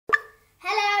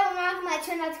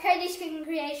to another Cody's Cooking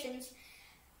Creations.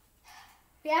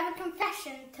 We have a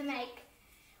confession to make.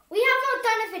 We have not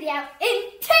done a video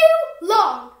in too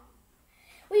long.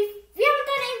 We haven't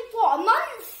done it in, what, a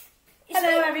month?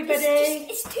 Hello everybody.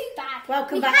 It's too bad.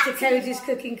 Welcome back to Cody's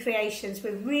Cooking Creations.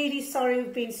 We're really sorry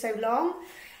we've been so long.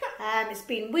 It's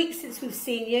been weeks since we've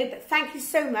seen you, but thank you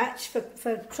so much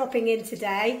for dropping in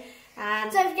today.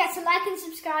 Don't forget to like and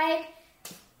subscribe.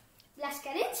 Let's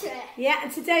get into it. Yeah,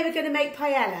 and today we're going to make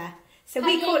paella.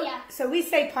 So we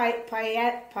say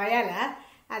paella,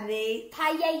 and the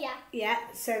paella. Yeah,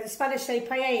 so the Spanish say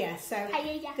paella. So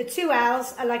paella. The two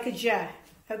L's are like a J.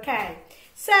 Okay.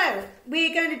 So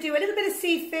we're going to do a little bit of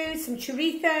seafood, some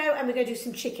chorizo, and we're going to do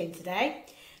some chicken today.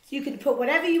 So you can put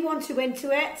whatever you want to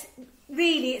into it.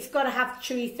 Really, it's got to have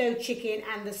chorizo, chicken,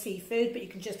 and the seafood, but you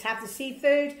can just have the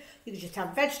seafood. You can just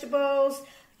have vegetables.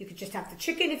 You can just have the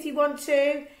chicken if you want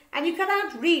to. And you can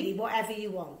add really whatever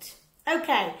you want.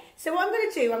 Okay, so what I'm going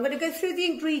to do, I'm going to go through the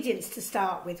ingredients to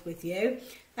start with you.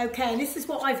 Okay, and this is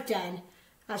what I've done,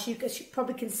 as you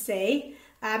probably can see.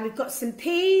 We've got some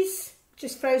peas,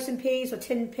 just frozen peas or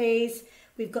tinned peas.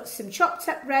 We've got some chopped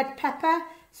up red pepper,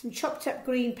 some chopped up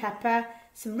green pepper,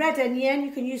 some red onion.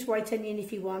 You can use white onion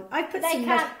if you want. I put they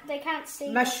can't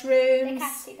see mushrooms. They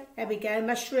can't see them. There we go,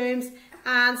 mushrooms.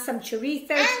 And some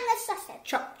chorizo. And the sausage.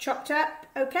 Chopped up,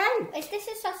 okay. Is this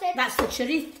a sausage? That's the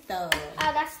chorizo.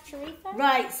 Oh, that's chorizo?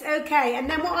 Right, okay. And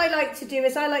then what I like to do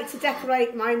is I like to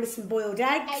decorate mine with some boiled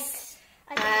eggs.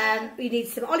 We need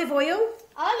some olive oil.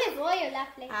 Olive oil,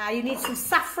 lovely. You need some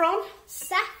saffron.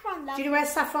 Saffron, lovely. Do you know where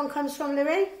saffron comes from,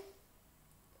 Louis?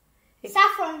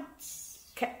 Saffron.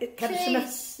 It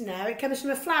comes from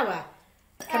a flower.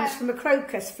 It comes from a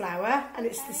crocus flower, and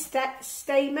it's the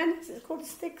stamen. Is it called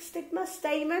stigma?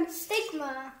 Stamen?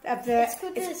 Stigma.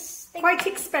 It's quite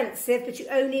expensive, but you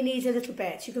only need a little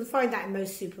bit. You can find that in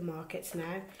most supermarkets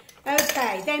now.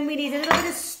 Okay, then we need a little bit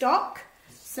of stock.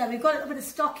 So we've got a little bit of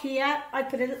stock here. I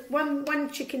put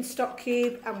one chicken stock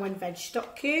cube and one veg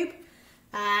stock cube.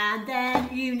 And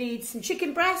then you need some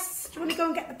chicken breasts. Do you want to go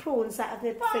and get the prawns out of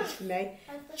the fridge for me?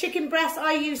 Chicken breasts,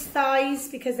 I use thighs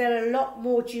because they're a lot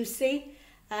more juicy.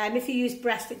 If you use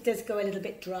breast, it does go a little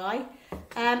bit dry.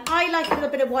 I like a little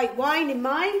bit of white wine in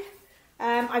mine.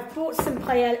 I've bought some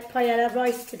paella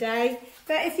rice today,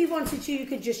 but if you wanted to, you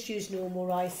could just use normal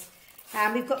rice.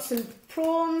 We've got some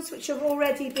prawns which have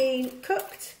already been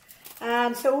cooked.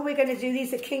 So all we're going to do,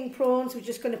 these are king prawns, we're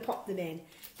just going to pop them in.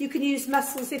 You can use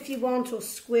mussels if you want, or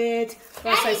squid,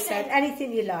 or as I said,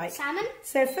 anything you like. Salmon?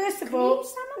 So first of all,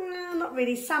 well, not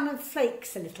really, salmon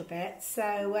flakes a little bit.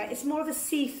 So it's more of a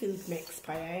seafood mix,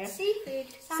 paella. Seafood.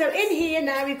 So in here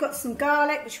now we've got some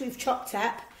garlic which we've chopped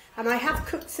up, and I have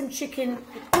cooked some chicken.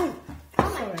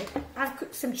 I've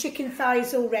cooked some chicken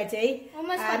thighs already.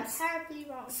 Almost went terribly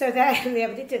wrong. So they're yeah,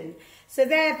 but it didn't. So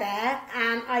they're there,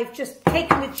 and I've just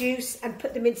taken the juice and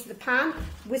put them into the pan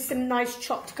with some nice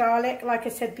chopped garlic. Like I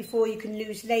said before, you can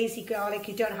use lazy garlic.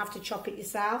 You don't have to chop it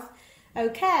yourself.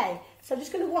 Okay, so I'm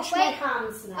just going to wash my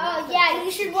hands now. Oh yeah,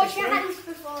 you should wash your hands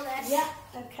before this. Yeah,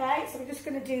 okay, so I'm just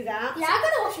going to do that. Yeah, I'm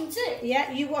going to wash them too.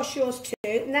 Yeah, you wash yours too.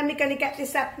 And then we're going to get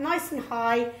this up nice and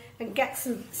high and get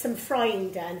some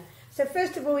frying done. So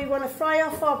first of all, we want to fry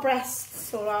off our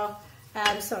breasts, or our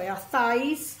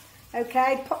thighs.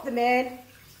 Okay, pop them in,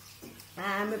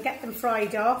 and we'll get them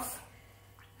fried off.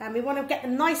 And we want to get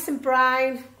them nice and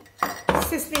brown,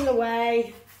 sizzling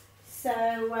away. So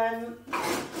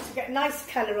to get a nice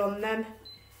colour on them,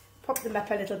 pop them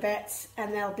up a little bit,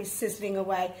 and they'll be sizzling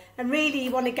away. And really,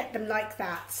 you want to get them like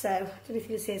that. So I don't know if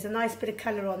you can see, there's a nice bit of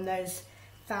colour on those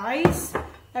thighs.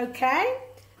 Okay,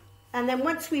 and then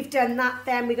once we've done that,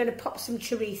 then we're going to pop some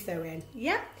chorizo in.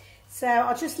 Yeah. So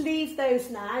I'll just leave those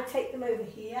now, take them over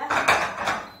here.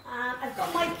 I've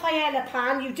got my paella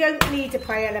pan. You don't need a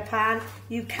paella pan.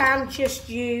 You can just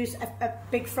use a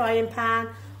big frying pan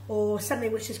or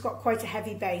something which has got quite a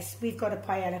heavy base. We've got a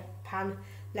paella pan,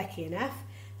 lucky enough.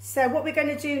 So what we're going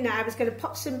to do now is going to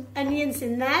pop some onions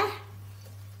in there.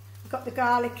 We've got the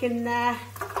garlic in there,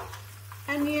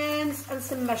 onions and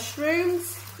some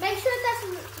mushrooms. Make sure it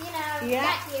doesn't,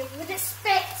 get you with it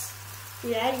spit.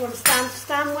 Yeah, you want to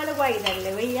stand well away then,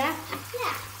 Louis, yeah?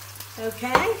 Yeah.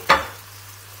 Okay.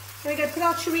 So we're going to put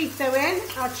our chorizo in.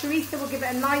 Our chorizo will give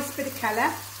it a nice bit of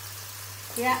colour.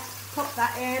 Yeah, pop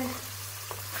that in.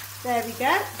 There we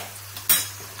go.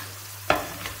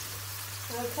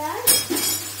 Okay.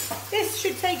 This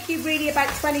should take you really about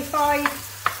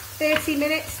 25-30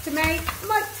 minutes to make. It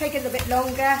might take a little bit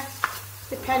longer,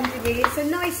 depending really. It's a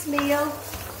nice meal.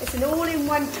 It's an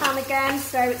all-in-one pan again,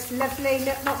 so it's lovely,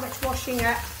 not much washing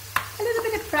up. A little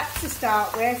bit of prep to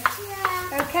start with. Yeah.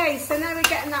 Okay, so now we're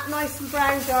getting that nice and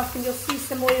browned off, and you'll see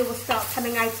some oil will start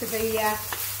coming out of the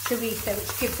chorizo,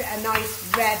 which gives it a nice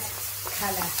red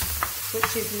colour,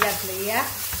 which is lovely, yeah?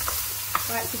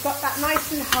 Right, so we've got that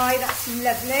nice and high, that's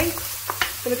lovely.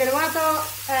 So we're going to add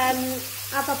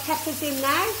our peppers in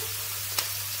now.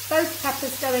 Both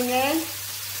peppers going in.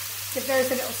 Give those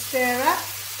a little stir up.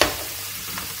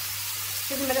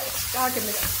 Give them a little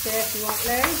stir if you want,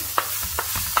 Lou.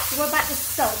 So what about the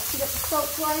salt? You got the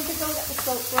salt grinder? Go and get the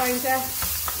salt grinder.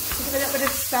 Give a little bit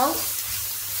of salt.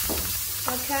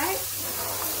 Okay.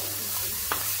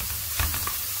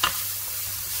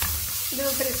 A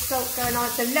little bit of salt going on.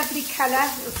 It's a lovely colour.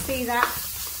 You'll see that.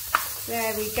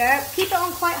 There we go. Keep it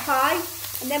on quite high.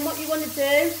 And then what you want to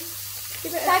do,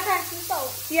 give it some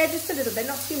salt. Yeah, just a little bit,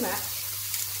 not too much.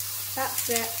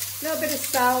 That's it. A little bit of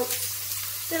salt,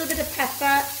 a little bit of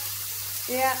pepper.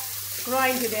 Yeah,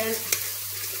 grind it in.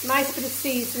 Nice bit of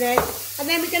seasoning. And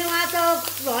then we're going to add our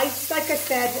rice. Like I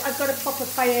said, I've got a proper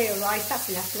paella rice. That's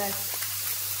enough, Liz.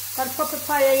 Got a proper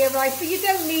paella rice, but you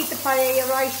don't need the paella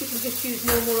rice. You can just use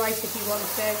normal rice if you want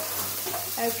to.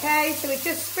 Okay, so we're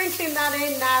just sprinkling that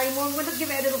in now, and we're going to give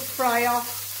it a little fry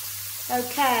off.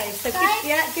 Okay, so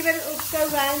give it a little go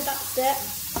round, that's it.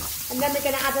 And then we're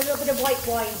going to add a little bit of white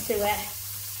wine to it.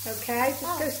 Okay,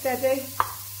 just go steady.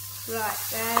 Right,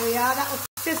 there we are. That will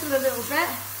sizzle a little bit.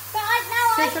 But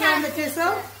now sizzle and the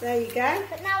dizzle. There you go.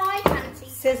 But now I can't see.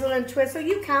 Sizzle and twizzle.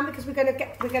 You can, because we're going to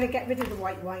get rid of the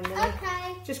white wine now.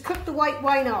 Okay. Just cook the white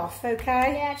wine off,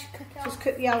 okay? Yeah, just cook it off. Just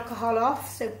cook the alcohol off.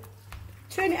 So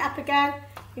turn it up again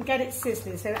and get it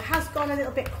sizzling. So it has gone a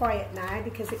little bit quiet now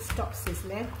because it stopped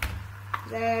sizzling.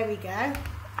 There we go.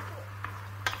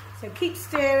 So keep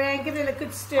stirring, give it a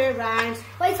good stir round.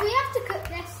 Wait, so we have to cook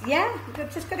this? Yeah, we're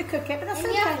just going to cook it, but that's in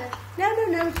the okay.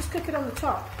 oven? No, just cook it on the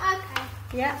top. Okay.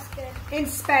 Yeah. That's good. In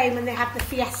Spain, when they have the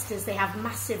fiestas, they have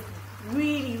massive,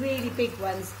 really, really big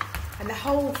ones, and the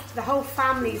whole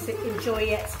families enjoy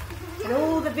it, and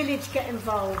all the village get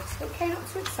involved. Okay, not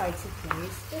too excited,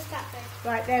 please. Just that bit.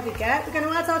 Right, there we go. We're going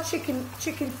to add our chicken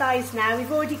thighs now.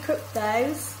 We've already cooked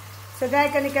those. So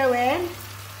they're going to go in.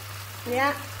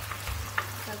 Yeah.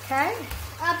 Okay.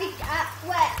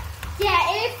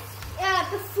 If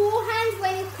beforehand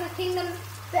when you're cooking them,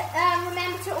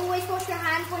 remember to always wash your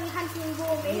hands when your hands are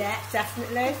warm. Yeah,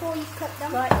 definitely. Before you cook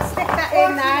them. Right, stick that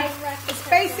in now. It's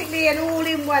basically an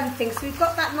all-in-one thing. So we've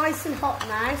got that nice and hot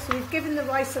now. So we've given the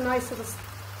rice a nice little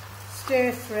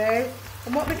stir through.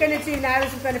 And what we're going to do now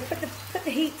is we're going to put the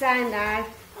heat down now,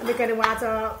 and we're going to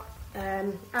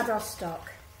add our stock.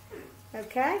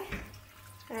 Okay,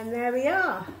 and there we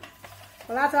are.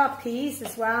 We'll add our peas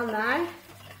as well now.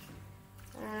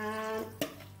 And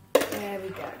there we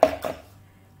go.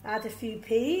 Add a few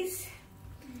peas.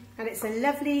 And it's a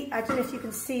lovely, I don't know if you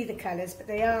can see the colours, but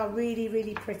they are really,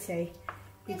 really pretty.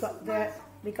 We got the red,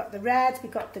 we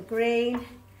got the green.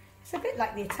 It's a bit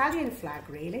like the Italian flag,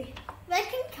 really. They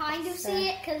can kind of see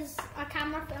it because our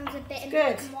camera films a bit in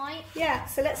good. black and white. Yeah,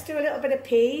 so let's do a little bit of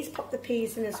peas. Pop the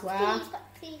peas in as well. Pop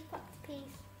the peas.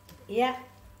 Yeah.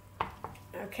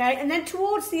 Okay, and then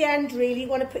towards the end, really, you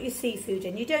want to put your seafood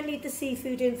in. You don't need the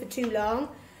seafood in for too long,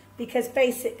 because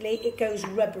basically it goes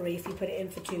rubbery if you put it in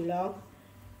for too long.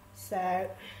 So,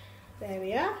 there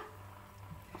we are.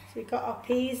 So we've got our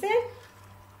peas in.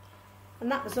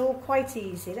 And that was all quite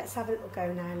easy. Let's have a little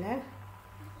go now, Lo.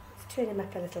 Let's turn them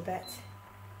up a little bit.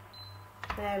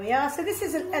 There we are. So this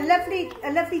is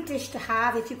a lovely dish to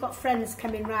have if you've got friends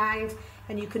coming round,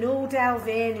 and you can all delve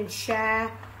in and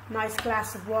share. Nice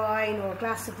glass of wine or a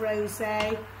glass of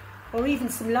rosé, or even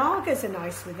some lagers are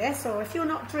nice with this. Or if you're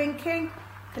not drinking, you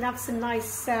can have some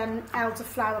nice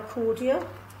elderflower cordial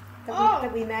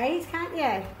that we made, can't you?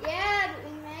 Yeah, that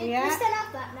we made. Yeah. We still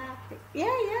have that now. Yeah,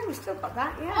 we've still got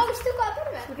that, yeah. Oh, we've still got a bit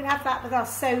of it. So we can have that with our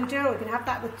soda, or we can have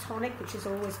that with tonic, which is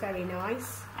always very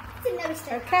nice. I didn't know we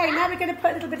still Okay, had now that. we're going to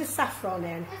put a little bit of saffron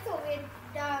in. I thought we'd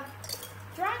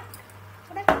drank,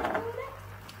 whatever you called it.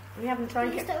 We haven't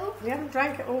drank it. We haven't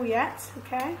drank it all yet.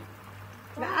 Okay.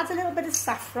 Now add a little bit of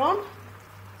saffron.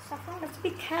 Saffron. You have to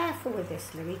be careful with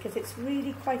this, Louie, because it's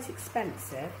really quite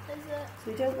expensive. Is it?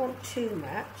 So we don't want too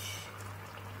much.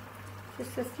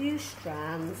 Just a few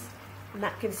strands, and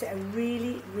that gives it a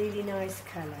really, really nice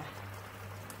colour.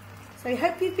 So I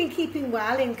hope you've been keeping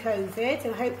well in COVID,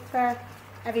 and I hope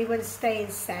everyone's staying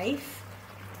safe.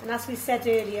 And as we said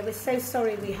earlier, we're so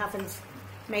sorry we haven't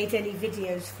made any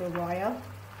videos for a while.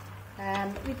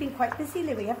 We've been quite busy,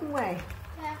 Louie, haven't we?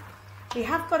 Yeah. We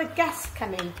have got a guest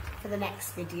coming for the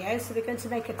next video, so we're going to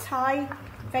make a Thai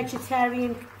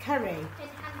vegetarian curry.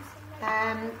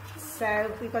 In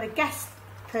So we've got a guest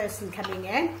person coming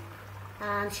in,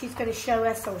 and she's going to show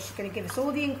us, or she's going to give us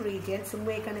all the ingredients, and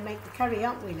we're going to make the curry,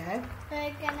 aren't we, Lo?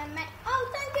 We're going to make...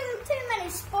 Oh, don't give them too many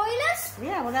spoilers.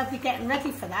 Yeah, well, they'll be getting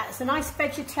ready for that. It's a nice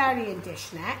vegetarian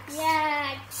dish next.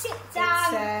 Yeah, sit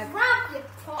down, grab your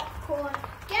popcorn,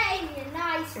 get in your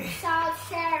nice massage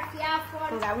chair if you have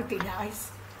one. Oh, that would be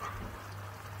nice.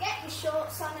 Get your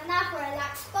shorts on and have a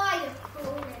relax by the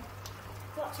pool and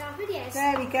watch our videos.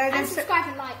 There we go. And subscribe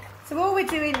and like. So all we're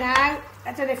doing now,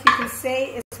 I don't know if you can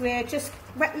see, is we're just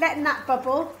letting that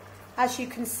bubble, as you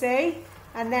can see.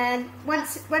 And then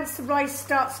once the rice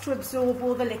starts to absorb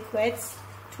all the liquids,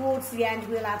 towards the end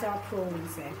we'll add our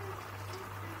prawns in.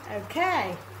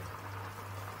 Okay.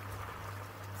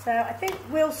 So I think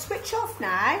we'll switch off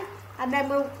now, and then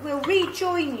we'll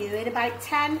rejoin you in about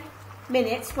 10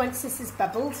 minutes once this is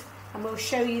bubbled, and we'll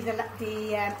show you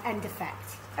the end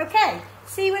effect. Okay,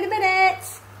 see you in a minute.